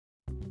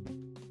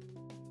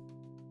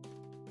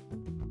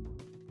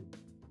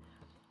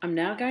I'm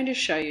now going to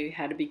show you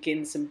how to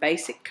begin some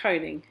basic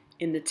coding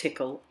in the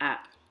Tickle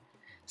app.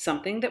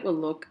 Something that will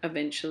look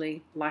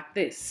eventually like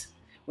this,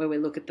 where we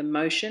look at the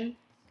motion,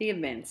 the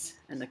events,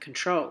 and the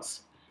controls.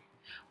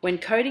 When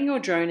coding your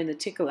drone in the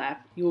Tickle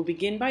app, you will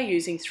begin by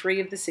using 3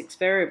 of the 6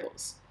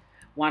 variables.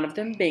 One of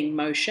them being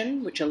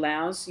motion, which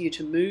allows you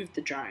to move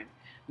the drone,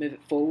 move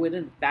it forward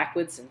and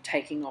backwards and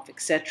taking off,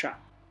 etc.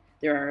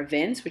 There are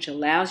events, which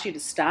allows you to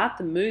start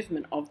the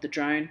movement of the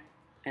drone,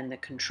 and the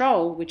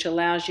control, which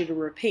allows you to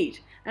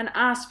repeat and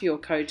ask for your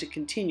code to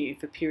continue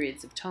for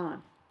periods of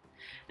time.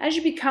 As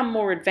you become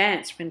more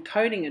advanced when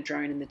coding a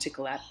drone in the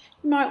Tickle app,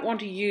 you might want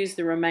to use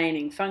the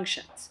remaining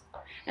functions.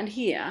 And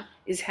here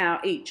is how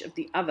each of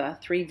the other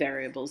 3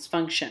 variables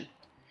function.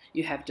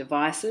 You have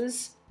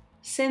devices,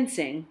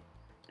 sensing,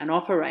 and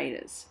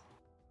operators.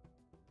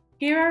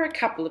 Here are a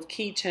couple of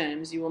key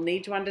terms you will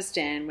need to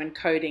understand when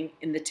coding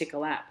in the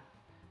Tickle app.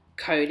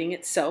 Coding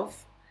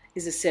itself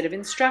is a set of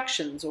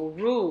instructions or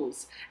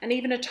rules, and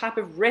even a type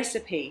of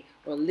recipe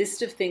or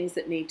list of things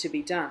that need to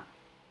be done.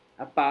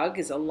 A bug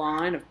is a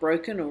line of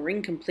broken or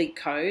incomplete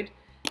code,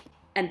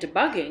 and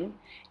debugging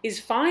is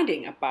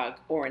finding a bug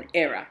or an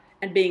error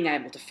and being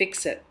able to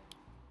fix it.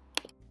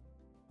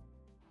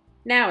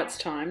 Now it's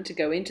time to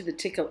go into the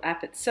Tickle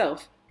app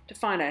itself to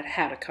find out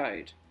how to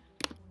code.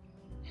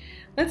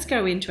 Let's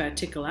go into our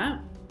Tickle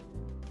app.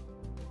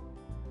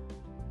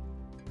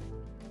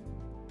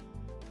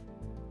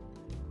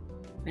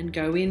 And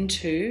go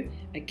into,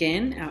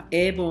 again, our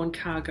Airborne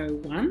Cargo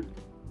 1.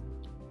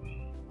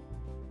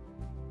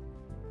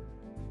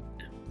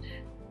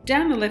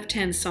 Down the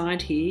left-hand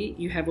side here,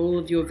 you have all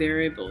of your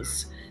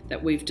variables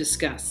that we've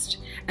discussed.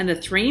 And the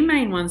 3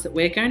 main ones that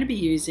we're going to be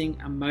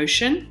using are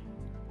motion,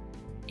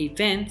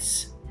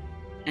 events,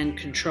 and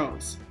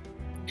controls.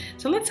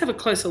 So let's have a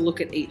closer look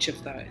at each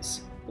of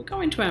those. We'll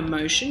go into our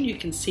motion. You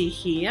can see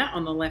here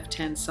on the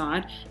left-hand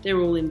side,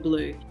 they're all in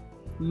blue.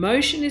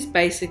 Motion is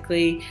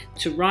basically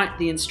to write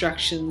the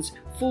instructions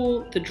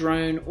for the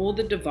drone or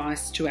the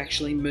device to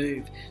actually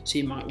move. So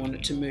you might want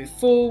it to move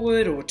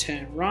forward or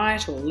turn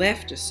right or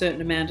left a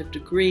certain amount of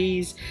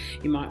degrees.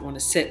 You might want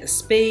to set a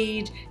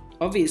speed,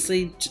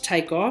 obviously to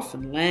take off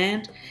and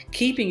land,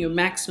 keeping your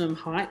maximum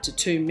height to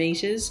 2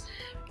 meters,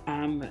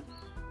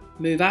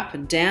 move up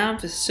and down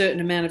for a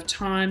certain amount of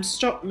time,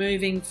 stop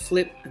moving,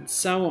 flip, and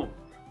so on.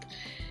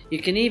 You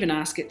can even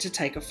ask it to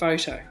take a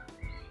photo.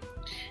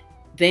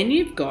 Then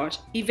you've got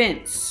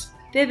events.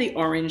 They're the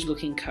orange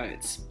looking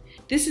codes.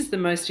 This is the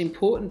most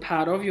important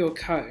part of your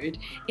code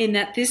in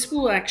that this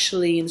will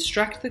actually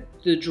instruct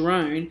the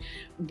drone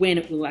when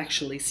it will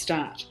actually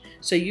start.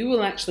 So you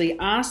will actually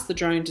ask the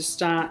drone to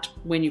start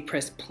when you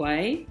press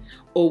play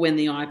or when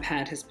the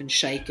iPad has been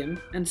shaken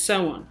and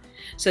so on.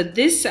 So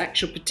this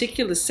actual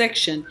particular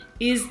section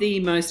is the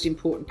most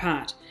important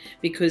part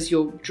because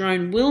your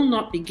drone will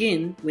not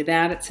begin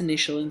without its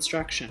initial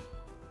instruction.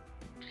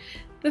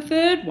 The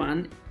third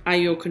one are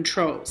your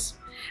controls,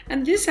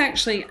 and this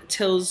actually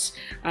tells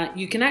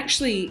you can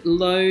actually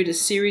load a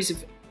series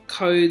of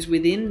codes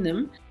within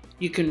them.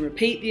 You can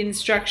repeat the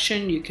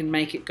instruction, you can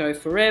make it go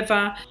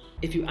forever.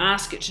 If you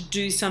ask it to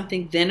do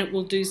something, then it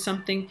will do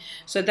something.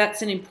 So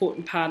that's an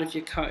important part of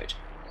your code.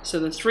 So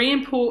the 3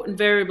 important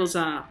variables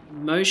are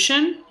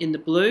motion in the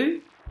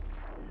blue,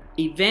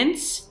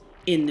 events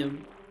in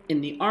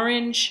the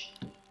orange,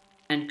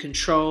 and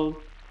control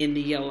in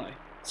the yellow.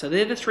 So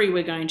they're the 3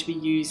 we're going to be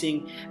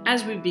using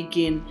as we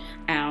begin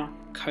our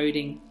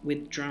coding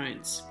with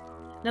drones.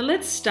 Now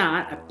let's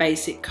start a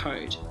basic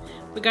code.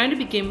 We're going to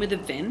begin with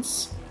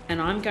events,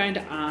 and I'm going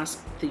to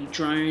ask the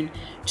drone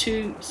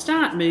to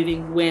start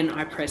moving when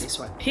I press it.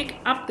 So I pick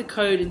up the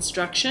code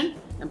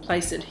instruction and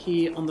place it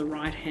here on the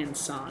right hand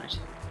side.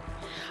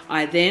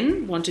 I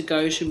then want to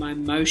go to my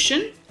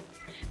motion,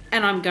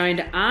 and I'm going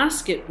to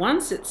ask it,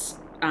 once it's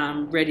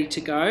ready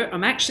to go,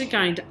 I'm actually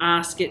going to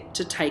ask it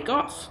to take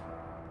off.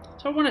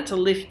 So I want it to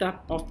lift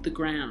up off the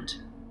ground.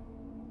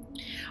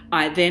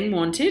 I then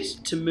want it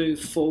to move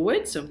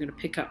forward, so I'm going to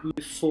pick up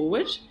move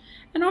forward,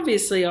 and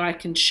obviously I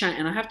can change,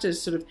 and I have to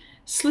sort of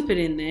slip it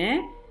in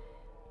there.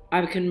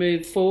 I can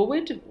move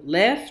forward,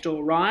 left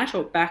or right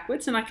or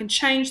backwards, and I can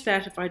change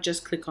that if I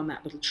just click on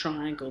that little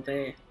triangle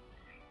there.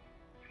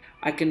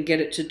 I can get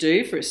it to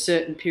do for a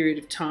certain period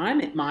of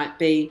time. It might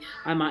be,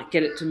 I might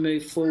get it to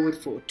move forward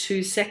for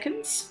 2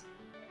 seconds.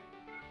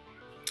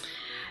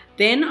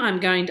 Then I'm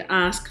going to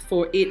ask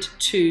for it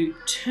to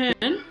turn.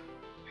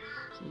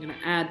 So I'm going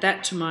to add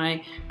that to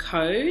my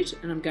code,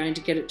 and I'm going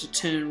to get it to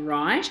turn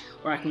right,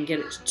 or I can get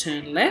it to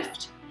turn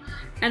left,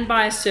 and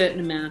by a certain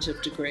amount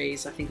of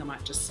degrees. I think I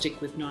might just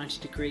stick with 90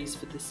 degrees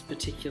for this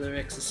particular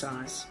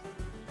exercise.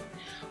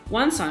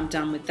 Once I'm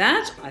done with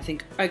that, I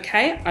think,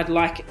 okay, I'd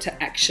like it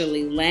to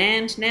actually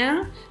land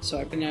now. So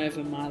I bring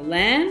over my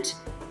land,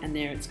 and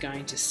there it's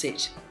going to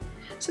sit.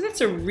 So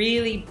that's a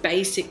really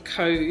basic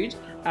code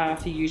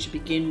for you to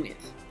begin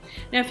with.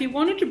 Now, if you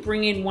wanted to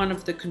bring in one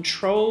of the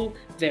control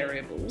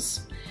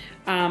variables,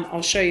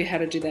 I'll show you how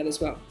to do that as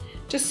well.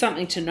 Just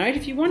something to note,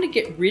 if you want to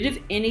get rid of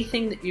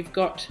anything that you've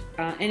got,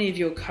 any of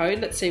your code,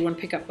 let's say you want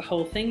to pick up the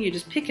whole thing, you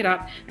just pick it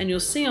up and you'll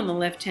see on the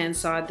left hand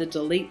side the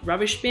delete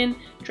rubbish bin,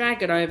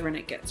 drag it over and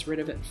it gets rid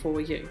of it for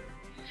you.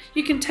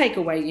 You can take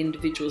away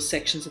individual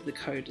sections of the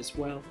code as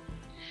well.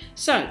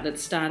 So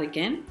let's start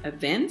again.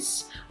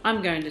 Events.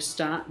 I'm going to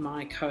start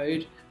my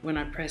code when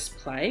I press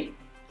play.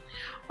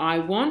 I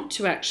want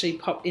to actually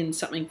pop in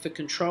something for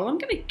control. I'm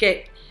going to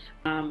get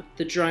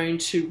the drone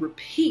to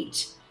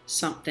repeat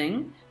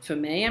something for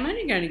me. I'm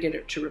only going to get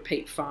it to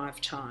repeat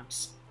 5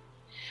 times.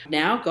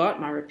 Now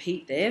got my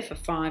repeat there for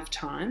 5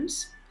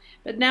 times.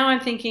 But now I'm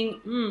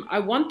thinking, I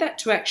want that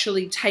to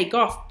actually take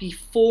off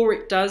before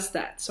it does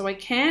that. So I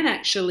can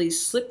actually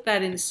slip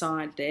that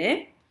inside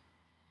there.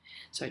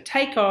 So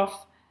take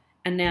off,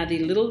 and now the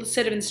little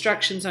set of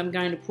instructions I'm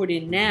going to put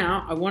in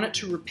now, I want it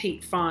to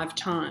repeat 5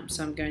 times.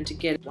 So I'm going to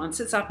get it, once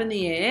it's up in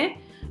the air,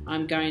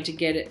 I'm going to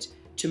get it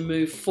to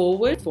move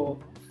forward for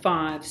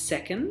 5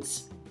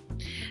 seconds.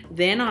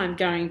 Then I'm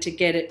going to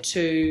get it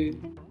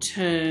to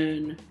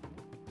turn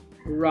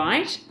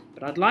right,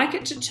 but I'd like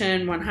it to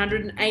turn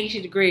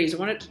 180 degrees. I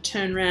want it to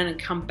turn around and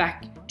come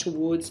back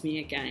towards me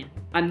again.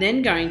 I'm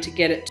then going to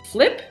get it to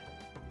flip,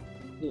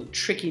 a little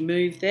tricky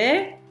move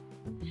there.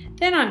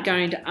 Then I'm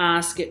going to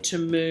ask it to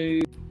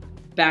move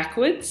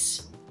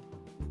backwards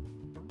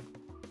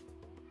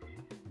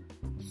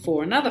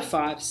for another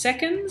 5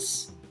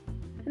 seconds.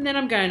 And then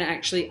I'm going to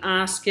actually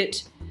ask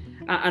it,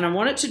 and I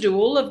want it to do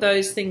all of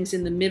those things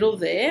in the middle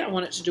there. I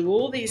want it to do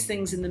all these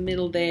things in the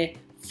middle there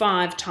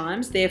 5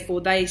 times.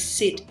 Therefore, they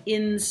sit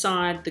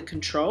inside the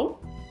control.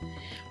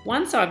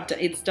 Once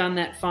it's done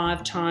that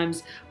 5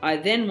 times, I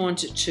then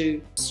want it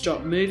to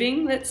stop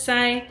moving, let's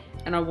say,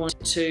 and I want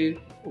it to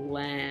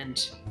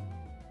land.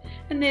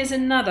 And there's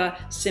another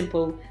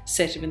simple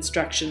set of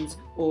instructions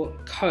or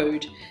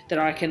code that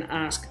I can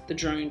ask the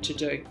drone to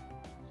do.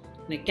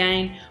 And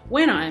again,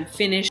 when I am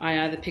finished,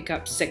 I either pick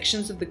up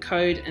sections of the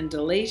code and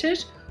delete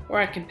it, or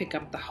I can pick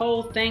up the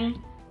whole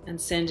thing and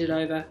send it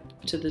over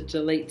to the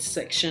delete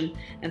section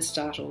and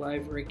start all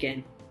over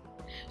again.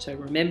 So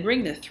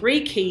remembering the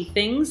 3 key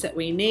things that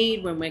we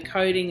need when we're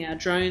coding our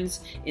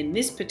drones in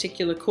this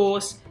particular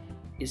course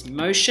is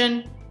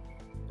motion,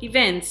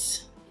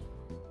 events,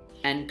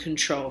 and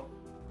control.